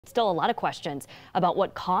Still a lot of questions about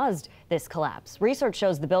what caused this collapse. Research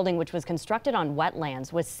shows the building, which was constructed on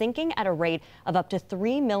wetlands, was sinking at a rate of up to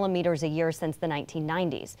 3 millimeters a year since the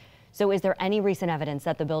 1990s. So is there any recent evidence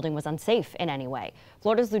that the building was unsafe in any way?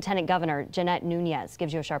 Florida's Lieutenant Governor Jeanette Nunez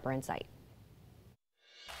gives you a sharper insight.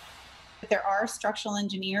 There are structural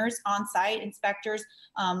engineers on site, inspectors,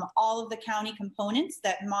 all of the county components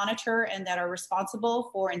that monitor and that are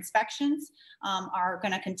responsible for inspections are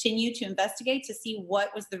going to continue to investigate to see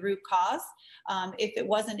what was the root cause. If it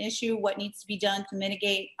was an issue, what needs to be done to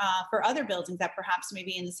mitigate for other buildings that perhaps may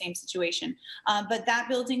be in the same situation. But that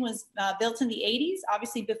building was built in the 80s,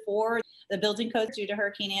 obviously before the building code due to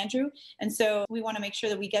Hurricane Andrew. And so we want to make sure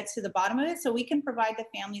that we get to the bottom of it so we can provide the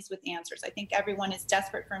families with answers. I think everyone is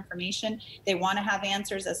desperate for information. They want to have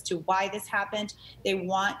answers as to why this happened. They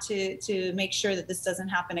want to make sure that this doesn't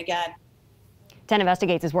happen again. 10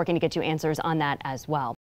 Investigates is working to get you answers on that as well.